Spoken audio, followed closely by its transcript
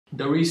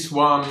there is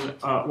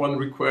one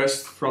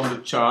request from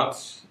the chat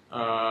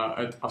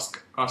at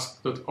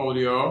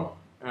Ask.Audio.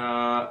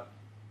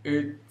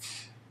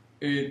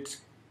 It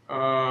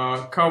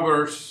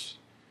covers.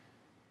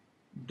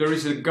 There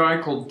is a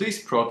guy called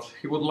Disprot.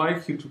 He would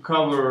like you to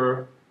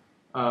cover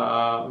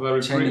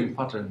very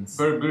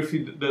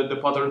briefly the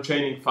pattern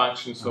chaining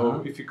function.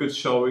 So if you could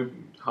show it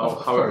how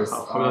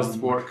does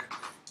it work?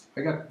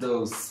 I got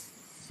those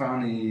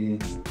funny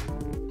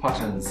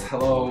patterns.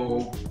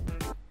 Hello,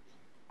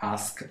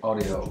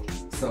 Ask.Audio.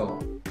 So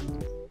I'm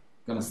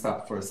gonna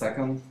stop for a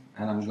second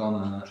and I'm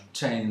gonna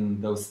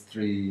chain those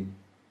three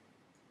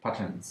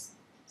patterns.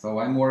 So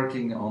I'm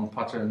working on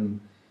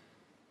pattern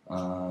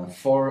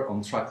 4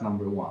 on track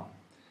number 1,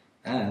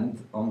 and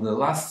on the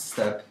last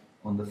step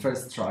on the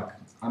first track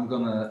I'm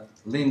gonna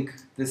link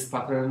this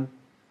pattern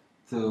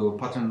to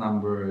pattern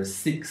number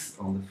 6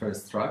 on the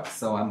first track.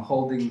 So I'm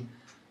holding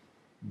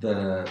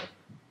the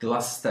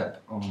last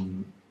step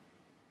on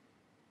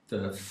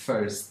the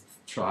first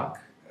track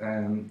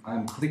and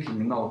I'm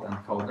clicking note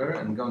encoder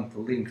and going to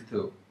link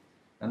to,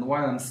 and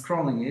while I'm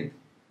scrolling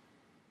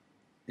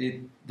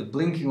the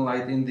blinking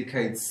light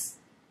indicates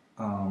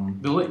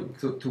the link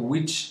to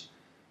which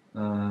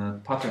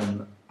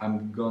pattern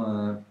I'm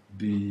gonna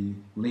be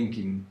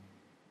linking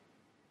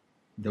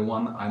the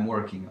one I'm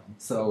working on.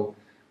 So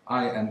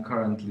I am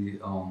currently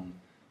on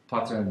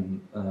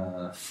pattern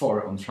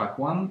 4 on track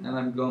 1 and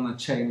I'm gonna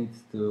chain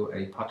it to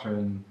a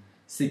pattern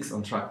 6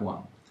 on track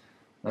 1.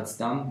 That's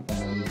done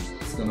and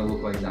it's gonna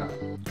look like that.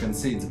 You can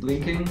see it's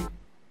blinking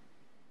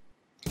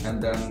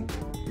and then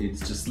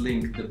it's just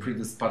linked the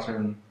previous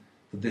pattern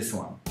to this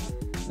one.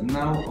 And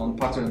now on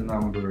pattern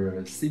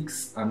number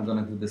 6 I'm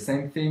gonna do the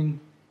same thing,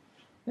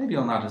 maybe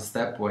another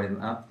step, why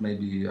not,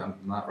 maybe I'm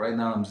not right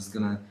now, I'm just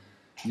gonna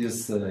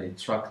use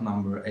track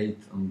number 8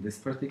 on this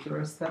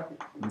particular step,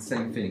 and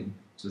same thing,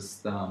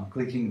 just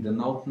clicking the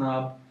note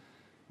knob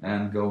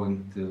and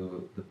going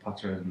to the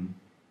pattern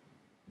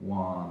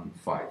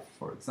 1-5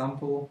 for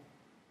example,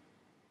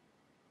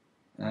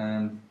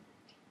 and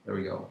there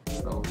we go.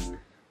 So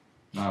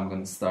now I'm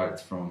gonna start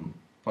from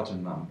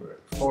pattern number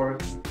 4.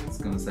 It's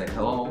gonna say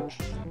hello,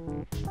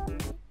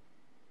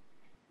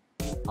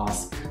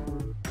 Ask.Audio.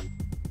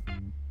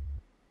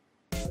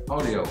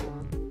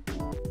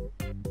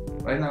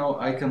 Right now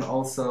I can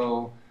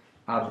also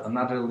add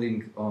another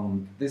link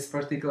on this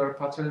particular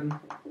pattern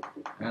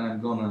and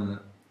I'm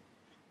gonna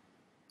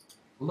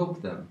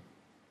loop them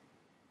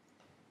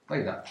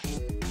like that.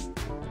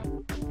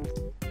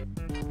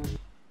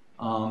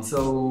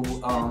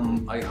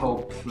 I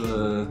hope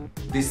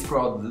this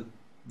prod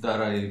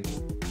that I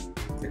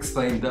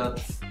explained that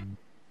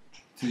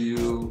to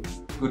you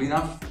good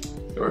enough.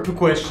 There are two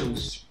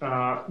questions.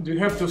 Do you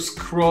have to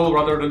scroll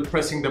rather than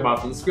pressing the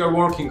buttons? We are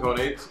working on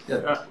it.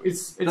 Yeah,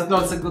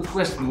 that's a good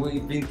question.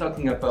 We've been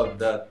talking about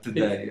that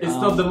today. It's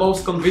not the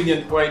most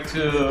convenient way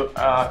to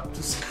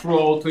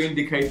scroll to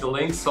indicate the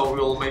link, so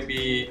we'll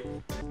maybe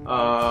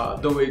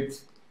do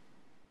it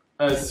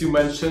as you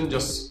mentioned.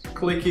 Just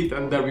click it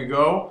and there we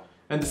go.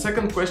 And the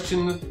second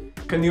question,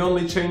 can you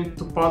only chain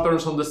two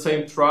patterns on the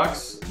same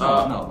tracks? No,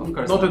 of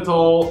course not at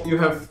all. You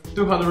have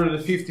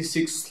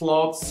 256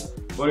 slots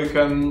where you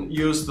can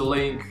use the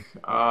link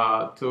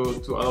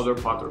to another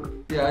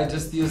pattern. Yeah, I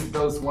just used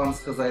those ones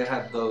because I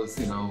had those,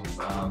 you know,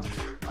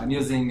 I'm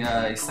using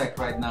a Seq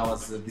right now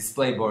as a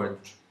display board.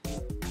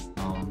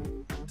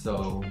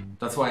 So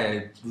that's why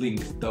I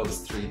linked those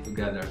three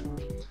together.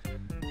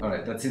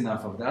 Alright, that's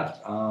enough of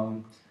that.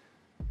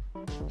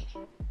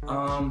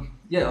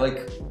 Yeah,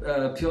 like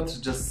Piotr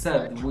just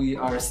said, we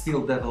are still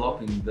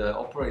developing the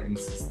operating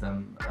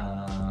system.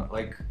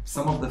 Like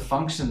some of the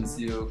functions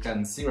you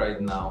can see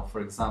right now, for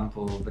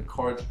example, the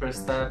chord per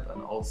step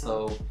and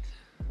also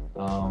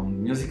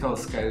musical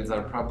scales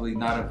are probably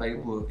not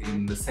available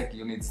in the Seq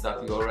units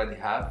that we already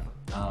have.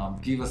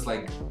 Give us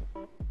like,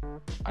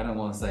 I don't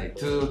want to say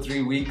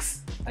 2-3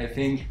 weeks, I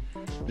think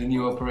the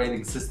new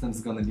operating system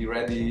is gonna be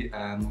ready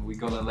and we're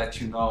gonna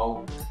let you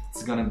know.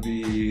 It's gonna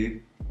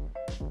be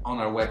on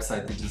our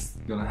website. You're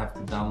just gonna have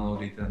to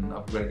download it and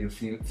upgrade your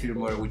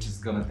firmware, which is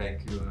gonna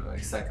take you a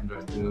second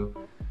or two,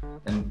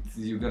 and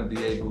you're gonna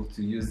be able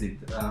to use it.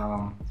 There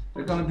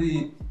are gonna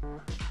be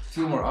a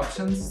few more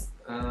options,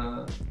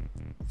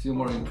 few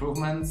more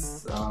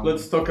improvements.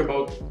 Let's talk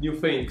about new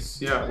things.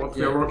 Yeah, what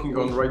we are working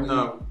on right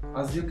now.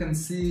 As you can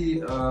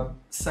see,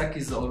 Seq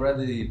is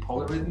already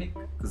polyrhythmic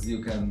because you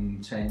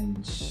can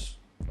change,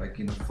 like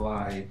in a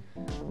fly,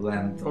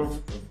 length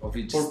of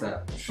each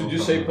step. Should you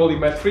say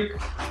polymetric?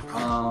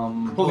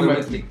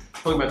 Polymetric.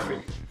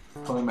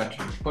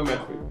 Polymetric.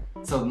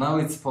 So now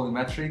it's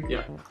polymetric,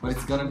 yeah, but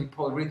it's gonna be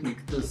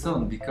polyrhythmic too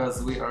soon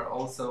because we are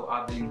also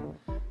adding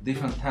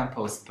different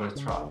tempos per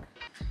track.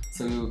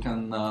 So you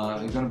can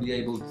you're gonna be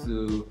able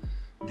to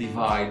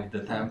divide the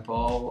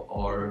tempo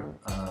or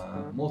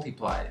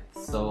multiply it.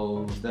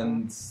 So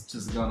then it's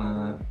just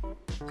gonna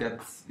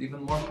get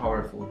even more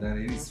powerful than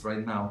it is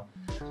right now.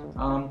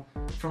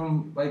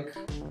 From like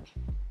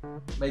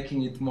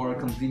making it more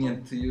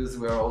convenient to use,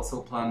 we are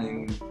also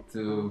planning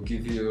to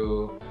give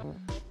you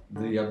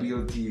the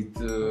ability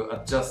to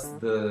adjust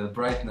the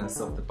brightness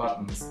of the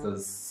buttons,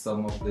 because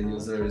some of the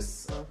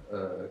users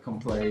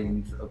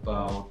complained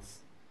about,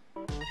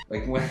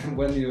 like,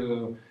 when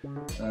you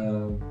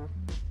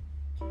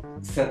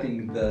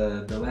setting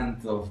the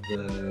length of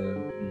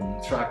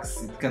the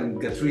tracks, it can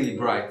get really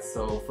bright.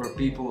 So for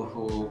people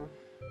who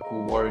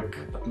work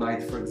at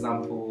night, for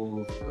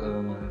example,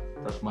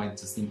 that might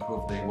just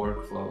improve their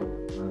workflow.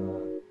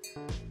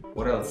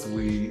 What else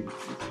we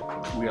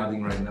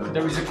adding right now?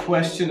 There is a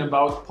question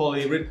about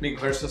polyrhythmic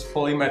versus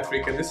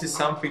polymetric, and this is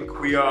something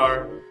we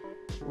were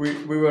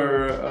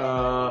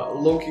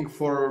looking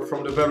for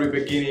from the very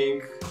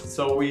beginning.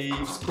 So we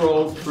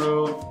scrolled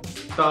through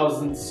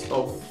thousands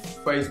of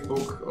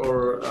Facebook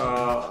or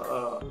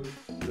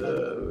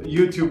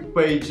YouTube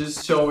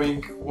pages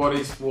showing what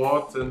is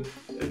what, and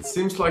it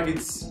seems like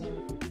it's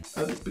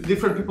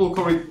different people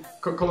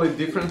call it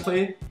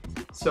differently.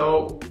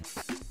 So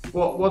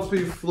what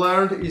we've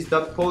learned is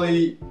that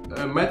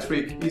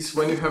polymetric is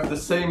when you have the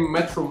same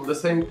metrum, the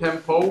same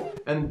tempo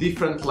and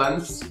different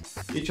lengths.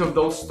 Each of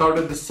those start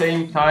at the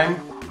same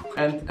time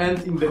and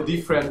end in the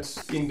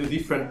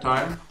different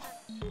time.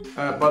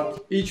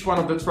 But each one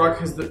of the track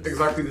has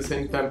exactly the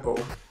same tempo.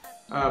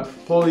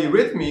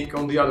 Polyrhythmic,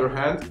 on the other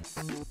hand,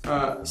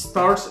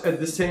 starts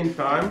at the same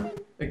time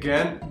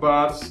again,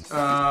 but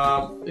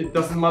it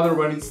doesn't matter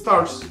when it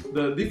starts.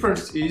 The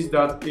difference is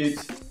that it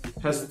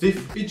has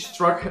each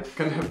track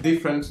can have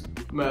different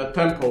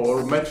tempo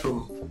or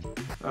metrum.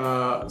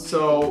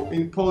 So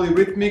in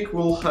polyrhythmic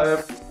we'll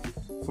have,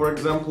 for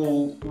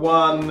example,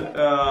 one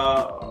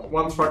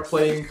track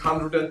playing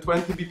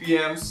 120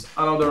 BPMs,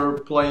 another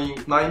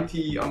playing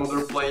 90,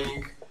 another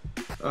playing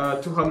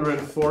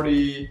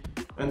 240,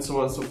 and so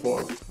on and so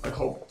forth. I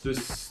hope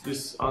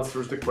this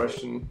answers the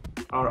question,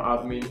 our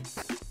admin.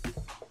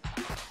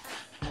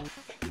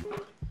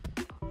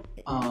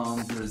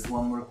 There's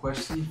one more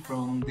question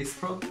from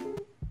Discord.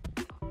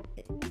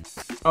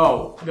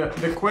 Oh,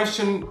 the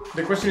question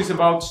is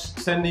about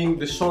sending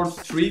the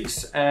short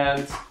tricks,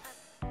 and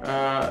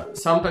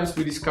sometimes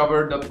we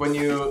discovered that when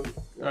you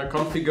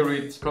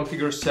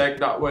configure Seq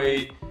that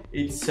way,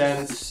 it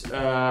sends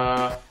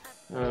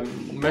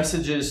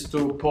messages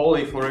to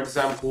Poly, for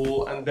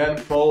example, and then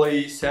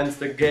Poly sends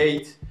the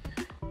gate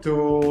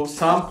to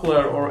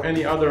sampler or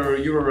any other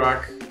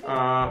Eurorack.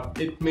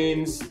 It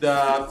means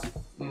that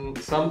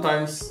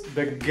sometimes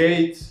the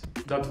gate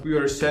that we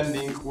were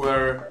sending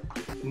were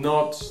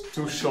not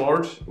too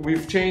short.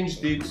 We've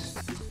changed it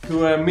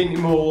to a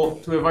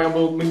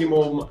viable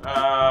minimum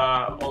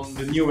on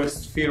the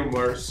newest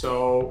firmware,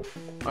 so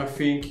I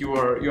think you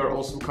are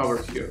also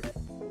covered here.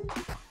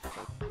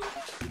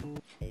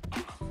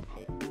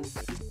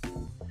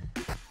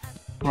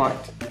 Right.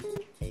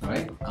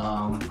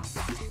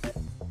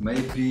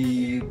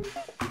 Maybe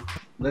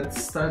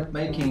let's start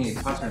making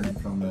a pattern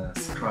from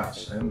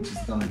scratch. I'm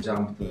just gonna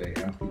jump to an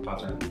empty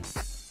pattern.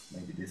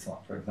 Maybe this one,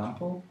 for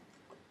example.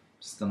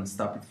 Just gonna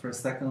stop it for a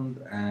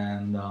second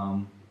and